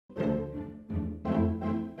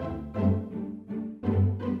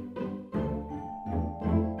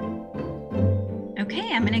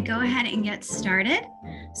Okay, I'm going to go ahead and get started.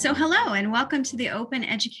 So hello and welcome to the Open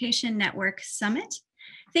Education Network Summit.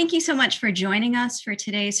 Thank you so much for joining us for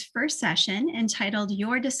today's first session entitled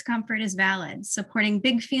Your Discomfort is Valid, Supporting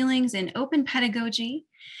Big Feelings in Open Pedagogy.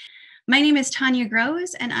 My name is Tanya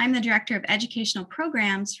Grosz and I'm the Director of Educational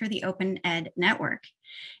Programs for the Open Ed Network.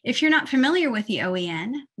 If you're not familiar with the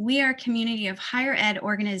OEN, we are a community of higher ed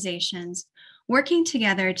organizations working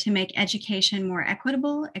together to make education more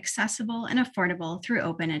equitable, accessible, and affordable through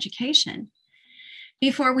open education.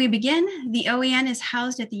 Before we begin, the OEN is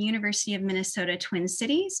housed at the University of Minnesota Twin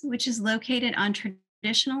Cities, which is located on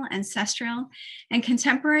traditional, ancestral, and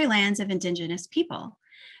contemporary lands of Indigenous people.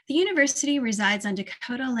 The university resides on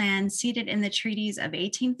Dakota land ceded in the treaties of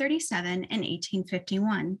 1837 and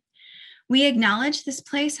 1851. We acknowledge this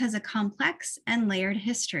place has a complex and layered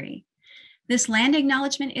history. This land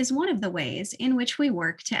acknowledgement is one of the ways in which we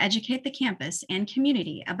work to educate the campus and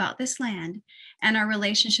community about this land and our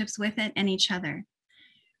relationships with it and each other.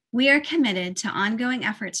 We are committed to ongoing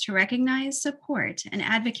efforts to recognize, support, and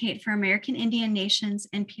advocate for American Indian nations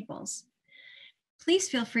and peoples. Please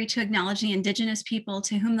feel free to acknowledge the Indigenous people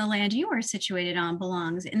to whom the land you are situated on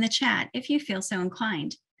belongs in the chat if you feel so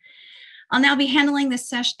inclined. I'll now be handing this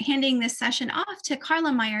session off to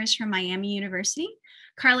Carla Myers from Miami University.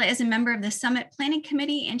 Carla is a member of the Summit Planning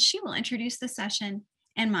Committee, and she will introduce the session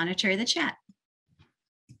and monitor the chat.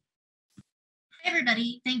 Hi,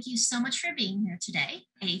 everybody. Thank you so much for being here today.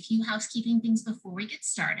 A few housekeeping things before we get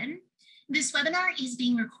started. This webinar is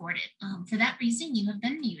being recorded. For that reason, you have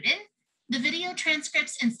been muted. The video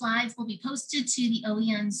transcripts and slides will be posted to the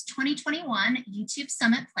OEN's 2021 YouTube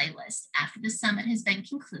Summit playlist after the summit has been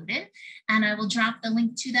concluded, and I will drop the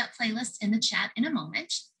link to that playlist in the chat in a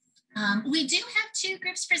moment. We do have two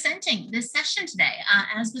groups presenting this session today,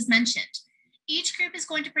 as was mentioned. Each group is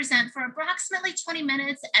going to present for approximately 20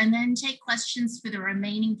 minutes and then take questions for the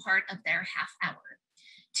remaining part of their half hour.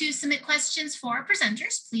 To submit questions for our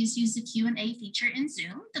presenters, please use the Q&A feature in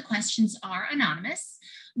Zoom. The questions are anonymous.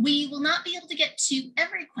 We will not be able to get to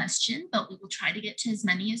every question, but we will try to get to as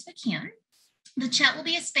many as we can. The chat will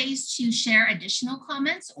be a space to share additional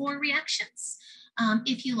comments or reactions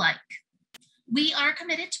if you like. We are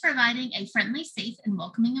committed to providing a friendly, safe, and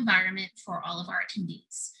welcoming environment for all of our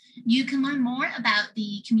attendees. You can learn more about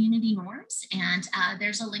the community norms, and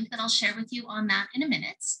there's a link that I'll share with you on that in a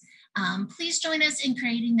minute. Please join us in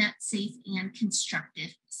creating that safe and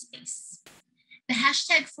constructive space. The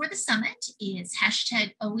hashtag for the summit is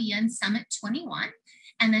hashtag OEN Summit 21,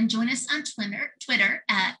 and then join us on Twitter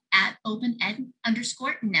at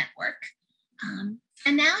OpenEd_network.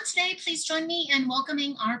 And now today, please join me in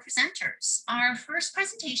welcoming our presenters. Our first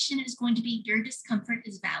presentation is going to be Your Discomfort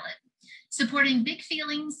is Valid, Supporting Big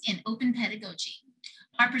Feelings in Open Pedagogy.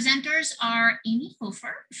 Our presenters are Amy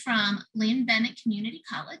Hofer from Linn-Benton Community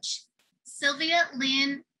College, Silvia,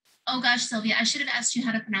 Silvia, I should have asked you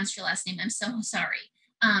how to pronounce your last name. I'm so sorry.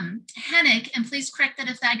 Hanick, and please correct that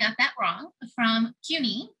if I got that wrong, from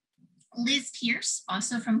CUNY, Liz Pearce,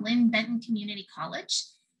 also from Linn-Benton Community College,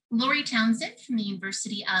 Lori Townsend from the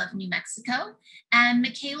University of New Mexico, and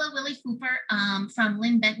Michaela WiliHooper from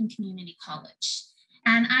Linn-Benton Community College.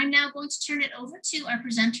 And I'm now going to turn it over to our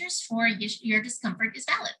presenters for Your Discomfort is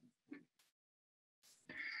Valid.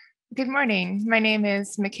 Good morning. My name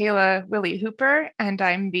is Michaela WiliHooper, and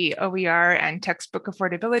I'm the OER and Textbook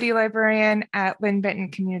Affordability Librarian at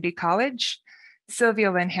Linn-Benton Community College.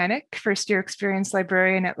 Silvia Hanick, first-year Experience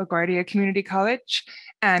Librarian at LaGuardia Community College,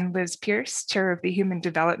 and Liz Pearce, Chair of the Human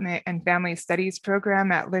Development and Family Studies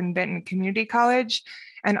Program at Linn-Benton Community College,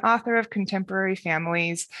 and author of Contemporary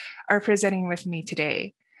Families, are presenting with me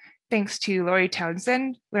today. Thanks to Lori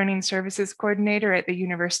Townsend, Learning Services Coordinator at the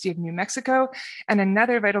University of New Mexico, and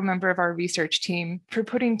another vital member of our research team for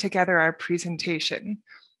putting together our presentation.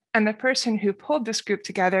 And the person who pulled this group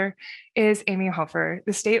together is Amy Hofer,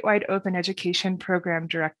 the statewide Open Education Program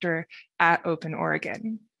Director at Open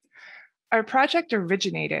Oregon. Our project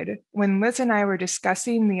originated when Liz and I were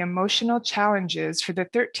discussing the emotional challenges for the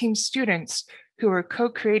 13 students who were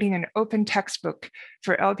co-creating an open textbook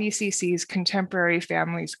for LBCC's Contemporary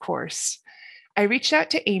Families course. I reached out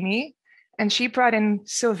to Amy, and she brought in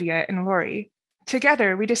Silvia and Lori.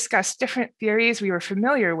 Together, we discussed different theories we were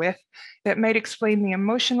familiar with that might explain the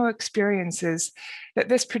emotional experiences that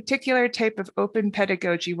this particular type of open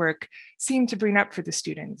pedagogy work seemed to bring up for the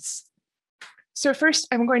students. So first,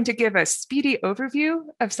 I'm going to give a speedy overview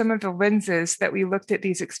of some of the lenses that we looked at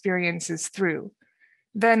these experiences through.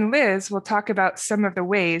 Then Liz will talk about some of the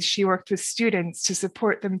ways she worked with students to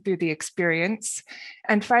support them through the experience.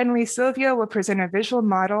 And finally, Silvia will present a visual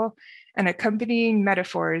model and accompanying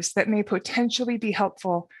metaphors that may potentially be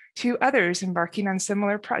helpful to others embarking on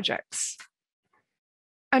similar projects.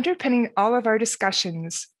 Underpinning all of our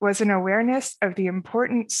discussions was an awareness of the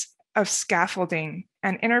importance of scaffolding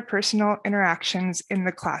and interpersonal interactions in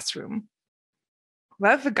the classroom.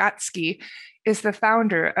 Lev Vygotsky is the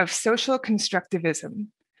founder of social constructivism.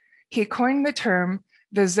 He coined the term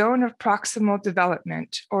the zone of proximal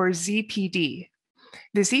development, or ZPD.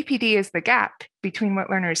 The ZPD is the gap between what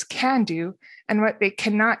learners can do and what they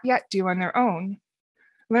cannot yet do on their own.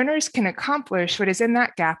 Learners can accomplish what is in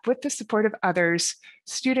that gap with the support of others,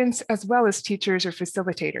 students, as well as teachers or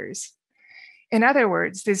facilitators. In other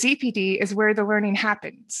words, the ZPD is where the learning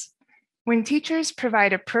happens. When teachers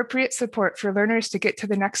provide appropriate support for learners to get to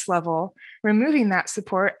the next level, removing that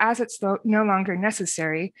support as it's no longer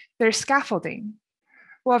necessary, they're scaffolding.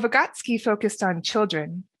 While Vygotsky focused on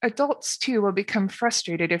children, adults too will become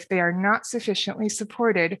frustrated if they are not sufficiently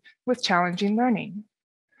supported with challenging learning.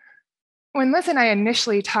 When Liz and I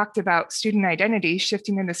initially talked about student identity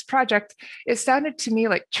shifting in this project, it sounded to me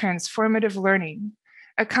like transformative learning,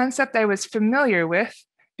 a concept I was familiar with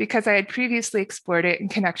because I had previously explored it in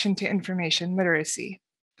connection to information literacy.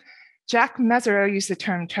 Jack Mesereau used the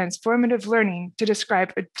term transformative learning to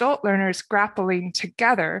describe adult learners grappling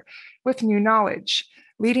together with new knowledge,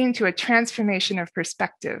 leading to a transformation of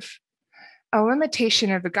perspective. A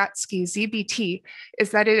limitation of Vygotsky's ZBT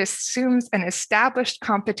is that it assumes an established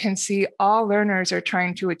competency all learners are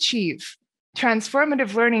trying to achieve.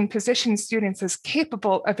 Transformative learning positions students as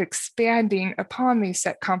capable of expanding upon these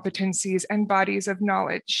set competencies and bodies of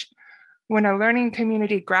knowledge. When a learning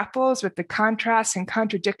community grapples with the contrasts and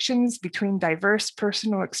contradictions between diverse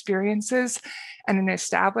personal experiences and an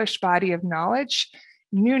established body of knowledge,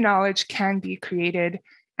 new knowledge can be created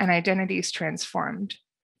and identities transformed.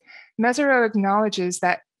 Mesereau acknowledges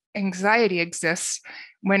that anxiety exists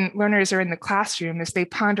when learners are in the classroom as they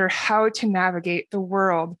ponder how to navigate the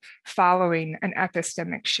world following an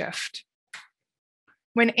epistemic shift.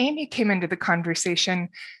 When Amy came into the conversation,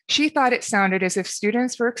 she thought it sounded as if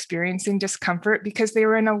students were experiencing discomfort because they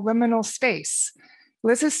were in a liminal space.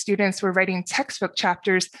 Liz's students were writing textbook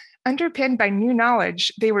chapters underpinned by new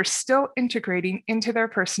knowledge they were still integrating into their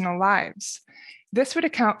personal lives. This would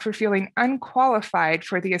account for feeling unqualified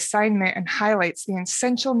for the assignment and highlights the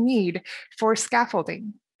essential need for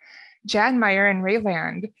scaffolding. Jan Meyer and Ray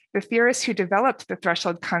Land, the theorists who developed the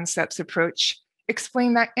threshold concepts approach,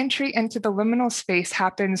 explain that entry into the liminal space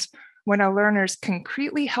happens when a learner's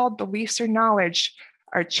concretely held beliefs or knowledge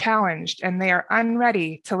are challenged and they are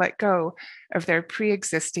unready to let go of their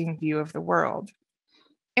pre-existing view of the world.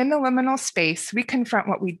 In the liminal space, we confront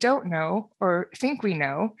what we don't know or think we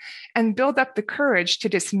know and build up the courage to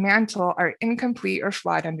dismantle our incomplete or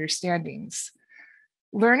flawed understandings.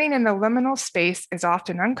 Learning in the liminal space is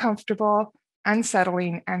often uncomfortable,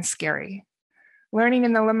 unsettling, and scary. Learning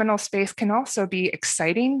in the liminal space can also be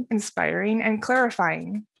exciting, inspiring, and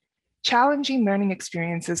clarifying. Challenging learning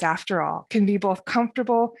experiences, after all, can be both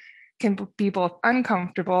uncomfortable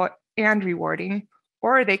and rewarding,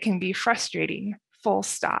 or they can be frustrating. Full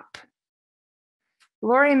stop.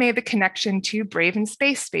 Lori made the connection to brave and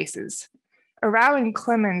safe spaces. Arau and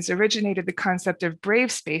Clemens originated the concept of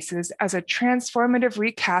brave spaces as a transformative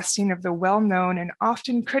recasting of the well-known and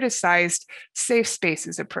often criticized safe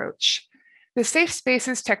spaces approach. The safe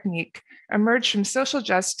spaces technique emerged from social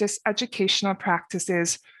justice educational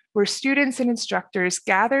practices where students and instructors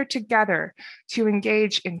gather together to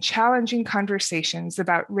engage in challenging conversations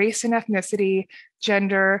about race and ethnicity,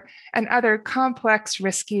 gender, and other complex,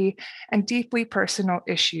 risky, and deeply personal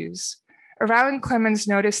issues. Arau and Clemens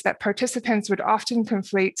noticed that participants would often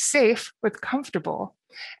conflate safe with comfortable,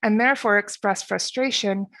 and therefore express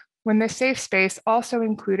frustration when the safe space also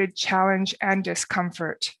included challenge and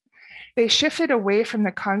discomfort. They shifted away from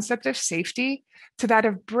the concept of safety to that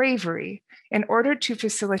of bravery in order to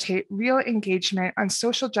facilitate real engagement on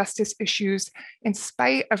social justice issues in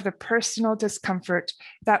spite of the personal discomfort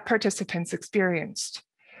that participants experienced.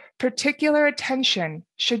 Particular attention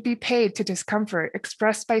should be paid to discomfort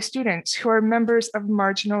expressed by students who are members of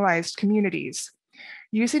marginalized communities.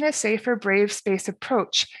 Using a safer, brave space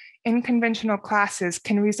approach in conventional classes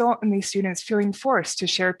can result in these students feeling forced to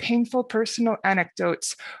share painful personal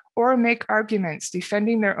anecdotes or make arguments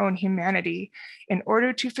defending their own humanity in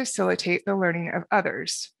order to facilitate the learning of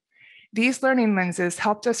others. These learning lenses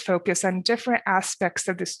helped us focus on different aspects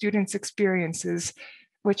of the students' experiences,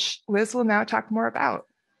 which Liz will now talk more about.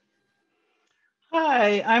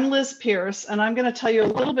 Hi, I'm Liz Pearce, and I'm going to tell you a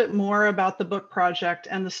little bit more about the book project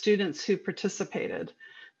and the students who participated.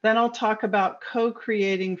 Then I'll talk about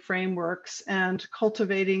co-creating frameworks and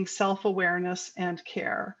cultivating self-awareness and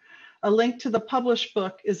care. A link to the published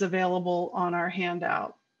book is available on our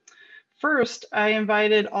handout. First, I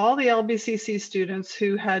invited all the LBCC students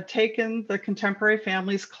who had taken the Contemporary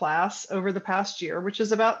Families class over the past year, which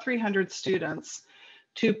is about 300 students,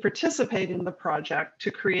 to participate in the project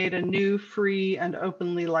to create a new free and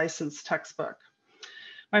openly licensed textbook.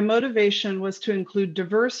 My motivation was to include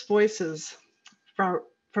diverse voices from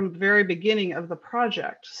the very beginning of the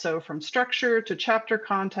project. So from structure to chapter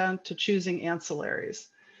content to choosing ancillaries.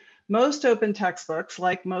 Most open textbooks,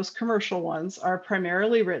 like most commercial ones, are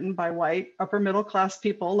primarily written by white, upper middle class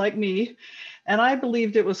people like me, and I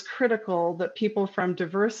believed it was critical that people from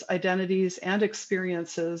diverse identities and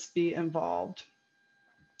experiences be involved.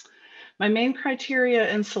 My main criteria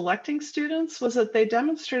in selecting students was that they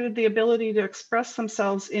demonstrated the ability to express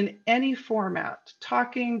themselves in any format: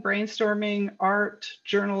 talking, brainstorming, art,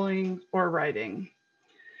 journaling, or writing.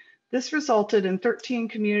 This resulted in 13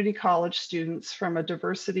 community college students from a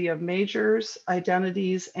diversity of majors,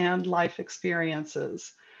 identities, and life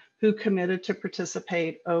experiences who committed to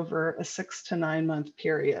participate over a 6 to 9 month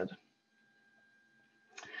period.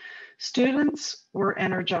 Students were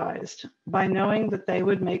energized by knowing that they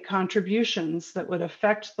would make contributions that would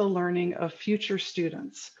affect the learning of future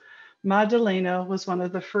students. Madalena was one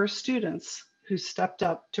of the first students who stepped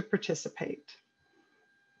up to participate.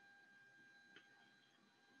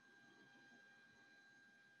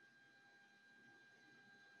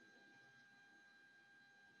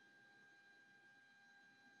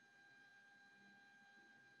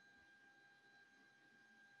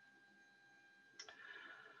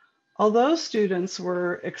 Although students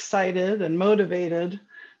were excited and motivated,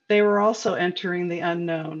 they were also entering the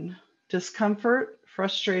unknown. Discomfort,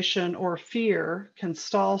 frustration, or fear can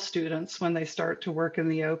stall students when they start to work in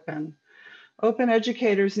the open. Open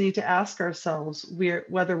educators need to ask ourselves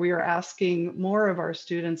whether we are asking more of our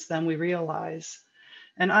students than we realize.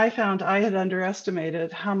 And I found I had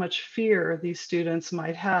underestimated how much fear these students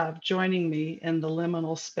might have joining me in the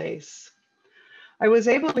liminal space. I was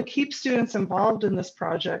able to keep students involved in this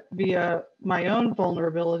project via my own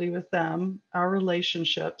vulnerability with them, our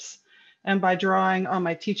relationships, and by drawing on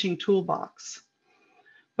my teaching toolbox.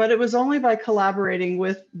 But it was only by collaborating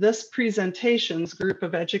with this presentation's group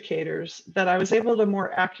of educators that I was able to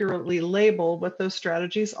more accurately label what those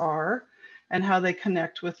strategies are and how they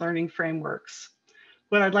connect with learning frameworks.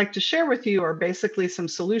 What I'd like to share with you are basically some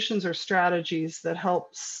solutions or strategies that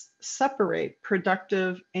help separate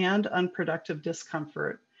productive and unproductive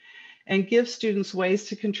discomfort and give students ways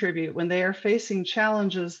to contribute when they are facing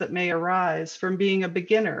challenges that may arise from being a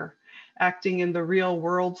beginner acting in the real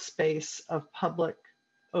world space of public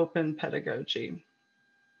open pedagogy.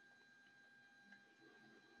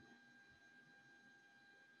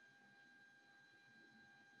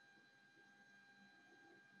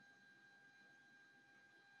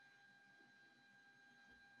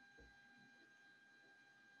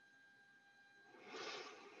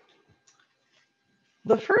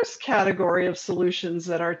 The first category of solutions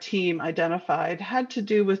that our team identified had to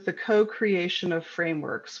do with the co-creation of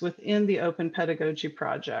frameworks within the Open Pedagogy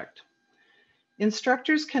project.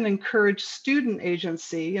 Instructors can encourage student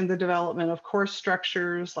agency in the development of course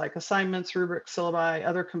structures like assignments, rubrics, syllabi,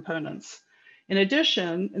 other components. In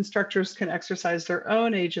addition, instructors can exercise their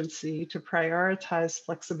own agency to prioritize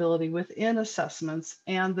flexibility within assessments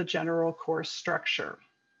and the general course structure.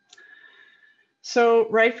 So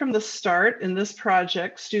right from the start in this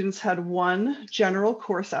project, students had one general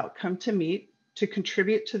course outcome to meet to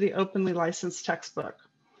contribute to the openly licensed textbook.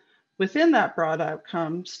 Within that broad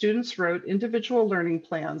outcome, students wrote individual learning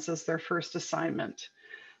plans as their first assignment.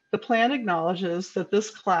 The plan acknowledges that this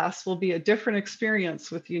class will be a different experience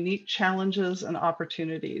with unique challenges and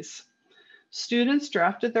opportunities. Students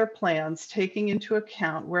drafted their plans taking into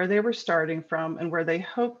account where they were starting from and where they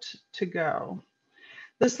hoped to go.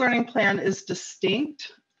 This learning plan is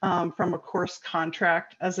distinct from a course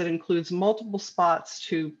contract as it includes multiple spots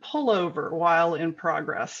to pull over while in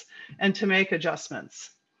progress and to make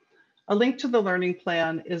adjustments. A link to the learning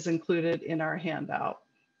plan is included in our handout.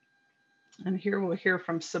 And here we'll hear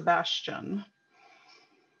from Sebastian.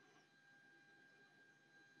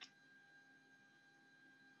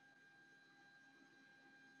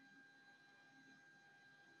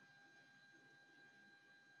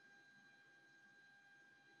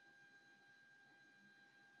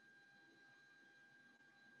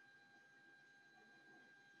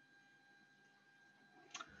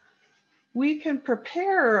 We can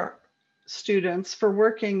prepare students for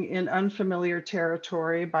working in unfamiliar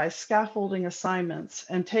territory by scaffolding assignments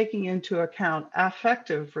and taking into account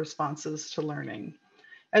affective responses to learning.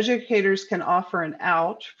 Educators can offer an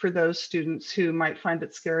out for those students who might find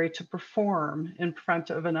it scary to perform in front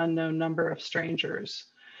of an unknown number of strangers.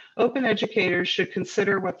 Open educators should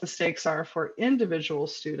consider what the stakes are for individual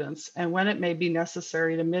students and when it may be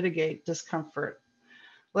necessary to mitigate discomfort.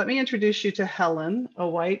 Let me introduce you to Helen, a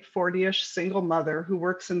white 40-ish single mother who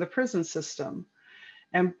works in the prison system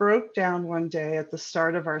and broke down one day at the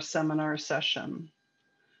start of our seminar session.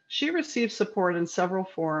 She received support in several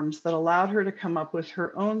forms that allowed her to come up with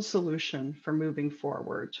her own solution for moving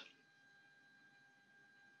forward.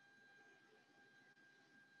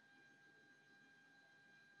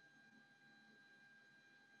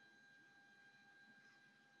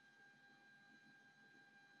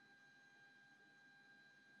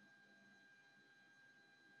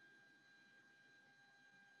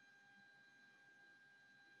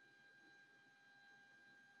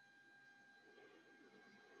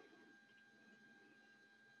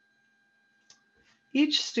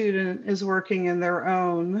 Each student is working in their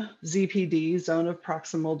own ZPD, zone of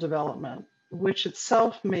proximal development, which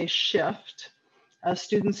itself may shift as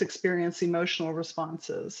students experience emotional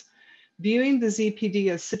responses. Viewing the ZPD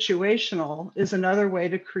as situational is another way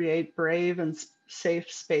to create brave and safe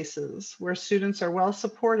spaces where students are well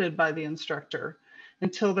supported by the instructor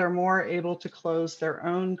until they're more able to close their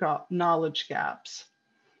own knowledge gaps.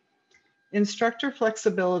 Instructor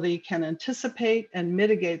flexibility can anticipate and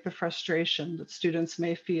mitigate the frustration that students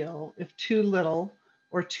may feel if too little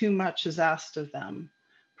or too much is asked of them.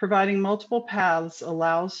 Providing multiple paths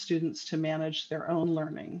allows students to manage their own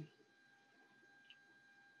learning.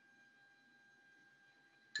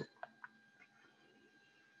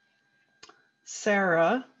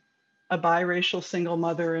 Sarah, a biracial single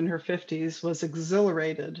mother in her 50s, was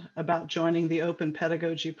exhilarated about joining the Open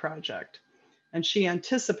Pedagogy project, and she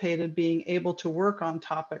anticipated being able to work on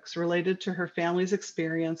topics related to her family's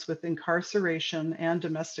experience with incarceration and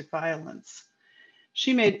domestic violence.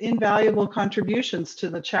 She made invaluable contributions to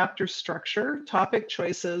the chapter structure, topic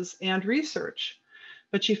choices, and research,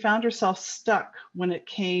 but she found herself stuck when it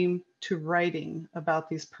came to writing about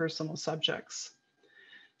these personal subjects.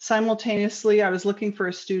 Simultaneously, I was looking for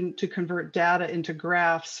a student to convert data into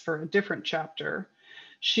graphs for a different chapter.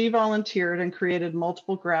 She volunteered and created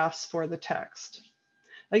multiple graphs for the text.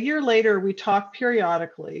 A year later, we talked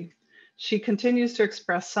periodically. She continues to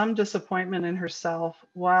express some disappointment in herself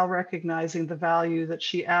while recognizing the value that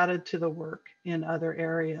she added to the work in other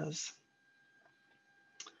areas.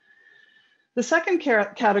 The second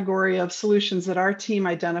category of solutions that our team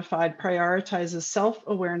identified prioritizes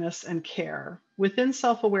self-awareness and care. Within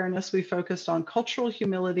self-awareness, we focused on cultural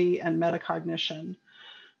humility and metacognition,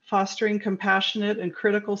 fostering compassionate and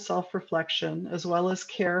critical self-reflection, as well as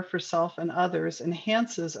care for self and others,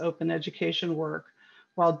 enhances open education work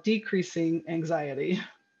while decreasing anxiety.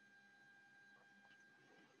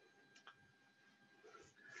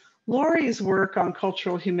 Lori's work on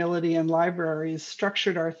cultural humility in libraries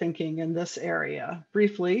structured our thinking in this area.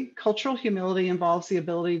 Briefly, cultural humility involves the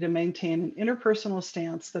ability to maintain an interpersonal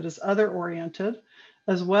stance that is other-oriented,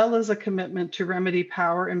 as well as a commitment to remedy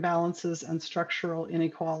power imbalances and structural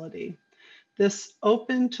inequality. This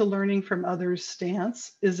open to learning from others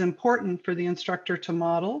stance is important for the instructor to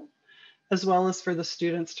model, as well as for the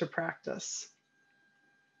students to practice.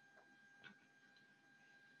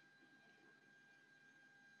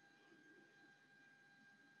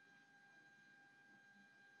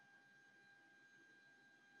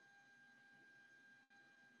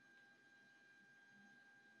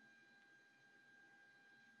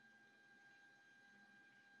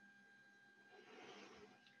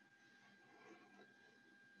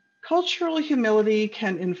 Cultural humility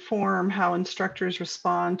can inform how instructors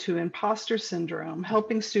respond to imposter syndrome,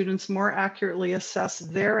 helping students more accurately assess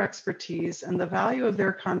their expertise and the value of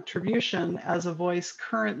their contribution as a voice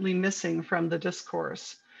currently missing from the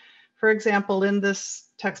discourse. For example, in this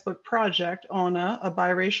textbook project, Ona, a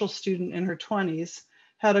biracial student in her 20s,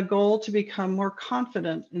 had a goal to become more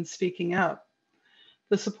confident in speaking up.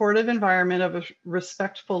 The supportive environment of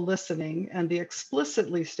respectful listening and the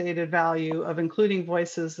explicitly stated value of including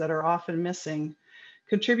voices that are often missing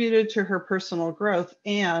contributed to her personal growth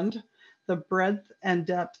and the breadth and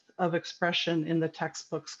depth of expression in the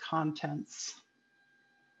textbook's contents.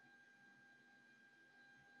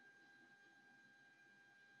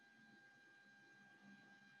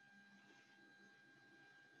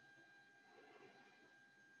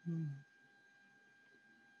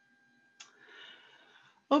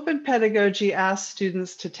 Open pedagogy asks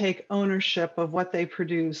students to take ownership of what they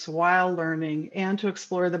produce while learning and to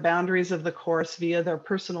explore the boundaries of the course via their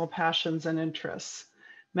personal passions and interests.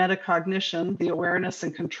 Metacognition, the awareness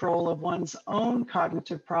and control of one's own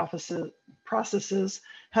cognitive processes,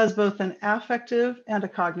 has both an affective and a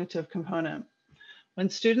cognitive component. When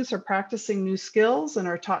students are practicing new skills and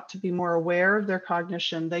are taught to be more aware of their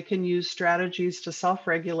cognition, they can use strategies to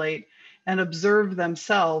self-regulate and observe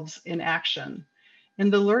themselves in action. In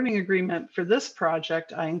the learning agreement for this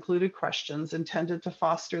project, I included questions intended to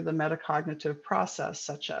foster the metacognitive process,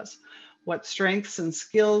 such as, what strengths and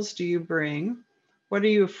skills do you bring? What are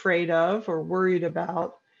you afraid of or worried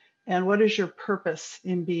about? And what is your purpose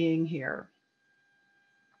in being here?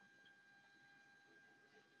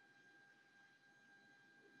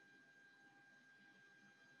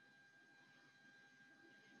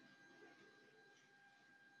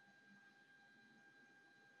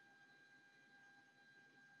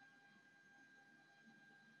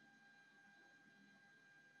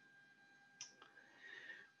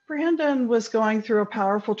 Brandon was going through a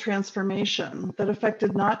powerful transformation that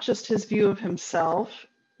affected not just his view of himself,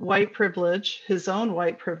 white privilege, his own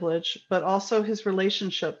white privilege, but also his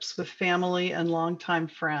relationships with family and longtime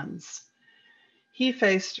friends. He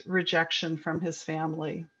faced rejection from his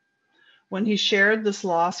family. When he shared this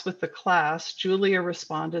loss with the class, Julia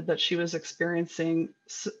responded that she was experiencing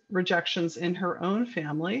rejections in her own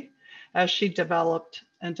family as she developed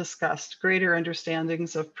and discussed greater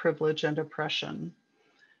understandings of privilege and oppression.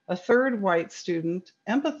 A third white student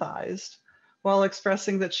empathized while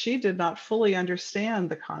expressing that she did not fully understand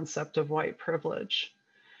the concept of white privilege.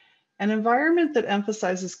 An environment that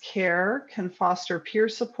emphasizes care can foster peer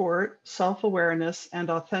support, self-awareness, and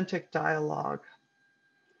authentic dialogue.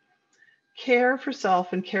 Care for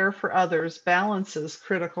self and care for others balances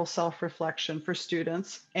critical self-reflection for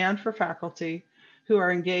students and for faculty who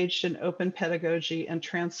are engaged in open pedagogy and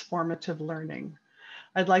transformative learning.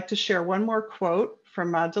 I'd like to share one more quote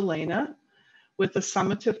from Magdalena with a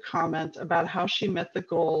summative comment about how she met the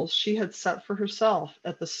goals she had set for herself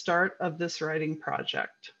at the start of this writing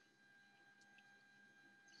project.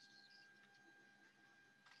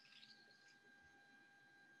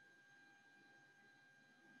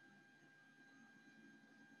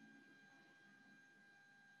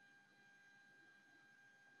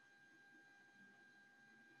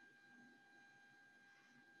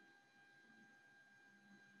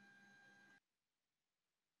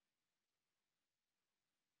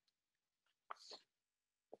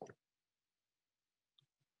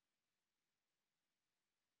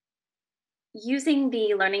 Using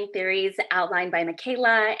the learning theories outlined by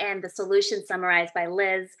Michaela and the solutions summarized by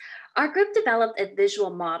Liz, our group developed a visual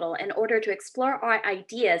model in order to explore our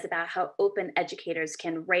ideas about how open educators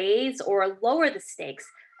can raise or lower the stakes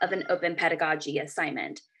of an open pedagogy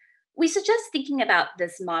assignment. We suggest thinking about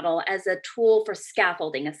this model as a tool for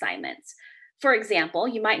scaffolding assignments. For example,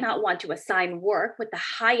 you might not want to assign work with the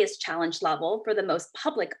highest challenge level for the most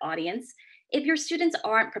public audience if your students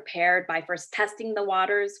aren't prepared by first testing the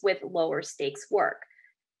waters with lower stakes work.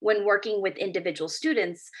 When working with individual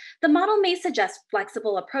students, the model may suggest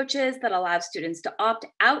flexible approaches that allow students to opt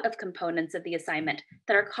out of components of the assignment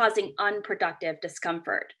that are causing unproductive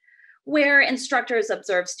discomfort. Where instructors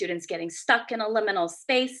observe students getting stuck in a liminal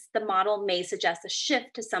space, the model may suggest a shift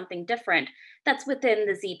to something different that's within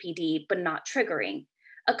the ZPD but not triggering.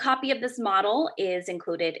 A copy of this model is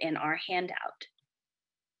included in our handout.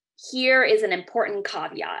 Here is an important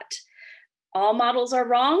caveat. All models are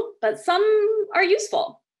wrong, but some are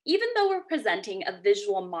useful. Even though we're presenting a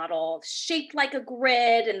visual model shaped like a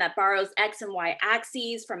grid and that borrows X and Y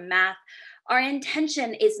axes from math, our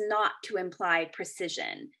intention is not to imply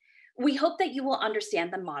precision. We hope that you will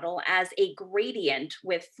understand the model as a gradient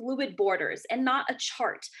with fluid borders and not a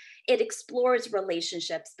chart. It explores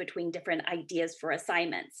relationships between different ideas for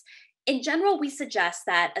assignments. In general, we suggest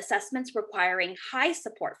that assessments requiring high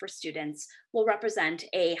support for students will represent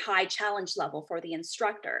a high challenge level for the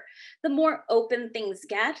instructor. The more open things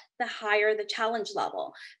get, the higher the challenge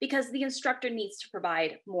level, because the instructor needs to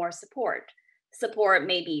provide more support. Support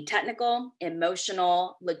may be technical,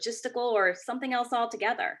 emotional, logistical, or something else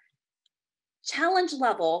altogether. Challenge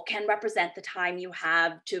level can represent the time you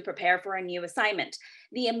have to prepare for a new assignment,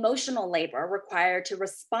 the emotional labor required to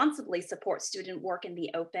responsibly support student work in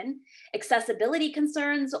the open, accessibility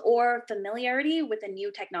concerns, or familiarity with a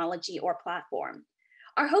new technology or platform.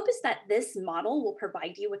 Our hope is that this model will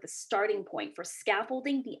provide you with a starting point for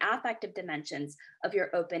scaffolding the affective dimensions of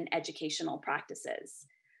your open educational practices.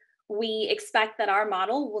 We expect that our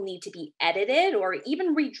model will need to be edited or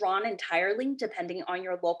even redrawn entirely depending on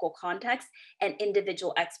your local context and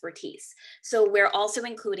individual expertise. So we're also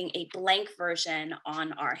including a blank version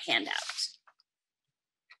on our handout.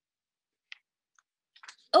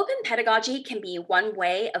 Open pedagogy can be one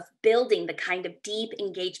way of building the kind of deep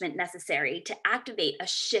engagement necessary to activate a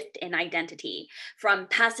shift in identity from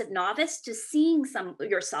passive novice to seeing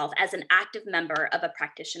yourself as an active member of a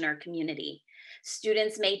practitioner community.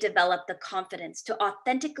 Students may develop the confidence to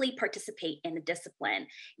authentically participate in a discipline,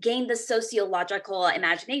 gain the sociological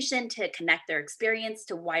imagination to connect their experience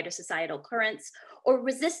to wider societal currents, or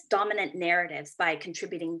resist dominant narratives by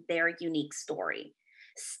contributing their unique story.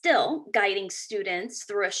 Still, guiding students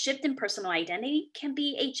through a shift in personal identity can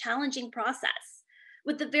be a challenging process.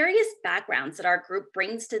 With the various backgrounds that our group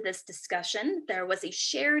brings to this discussion, there was a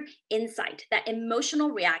shared insight that emotional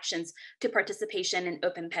reactions to participation in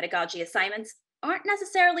open pedagogy assignments aren't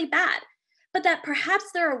necessarily bad, but that perhaps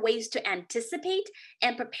there are ways to anticipate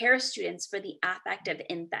and prepare students for the affective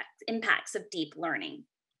impacts of deep learning.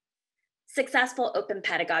 Successful open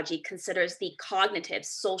pedagogy considers the cognitive,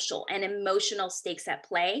 social, and emotional stakes at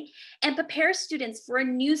play and prepares students for a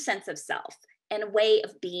new sense of self and a way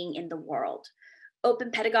of being in the world.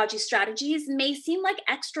 Open pedagogy strategies may seem like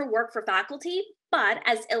extra work for faculty, but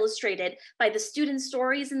as illustrated by the student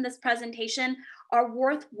stories in this presentation, are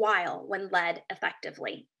worthwhile when led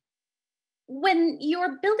effectively. When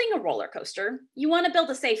you're building a roller coaster, you want to build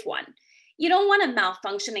a safe one. You don't want a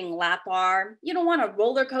malfunctioning lap bar. You don't want a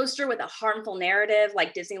roller coaster with a harmful narrative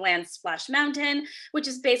like Disneyland's Splash Mountain, which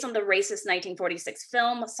is based on the racist 1946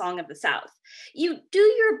 film, A Song of the South. You do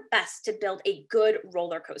your best to build a good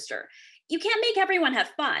roller coaster. You can't make everyone have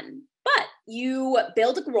fun, but you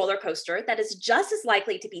build a roller coaster that is just as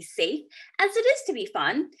likely to be safe as it is to be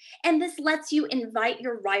fun, and this lets you invite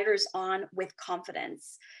your riders on with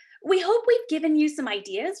confidence. We hope we've given you some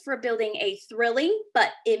ideas for building a thrilling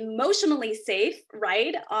but emotionally safe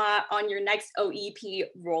ride on your next OEP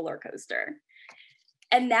roller coaster.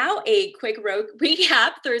 And now a quick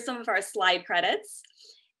recap through some of our slide credits,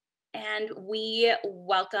 and we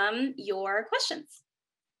welcome your questions.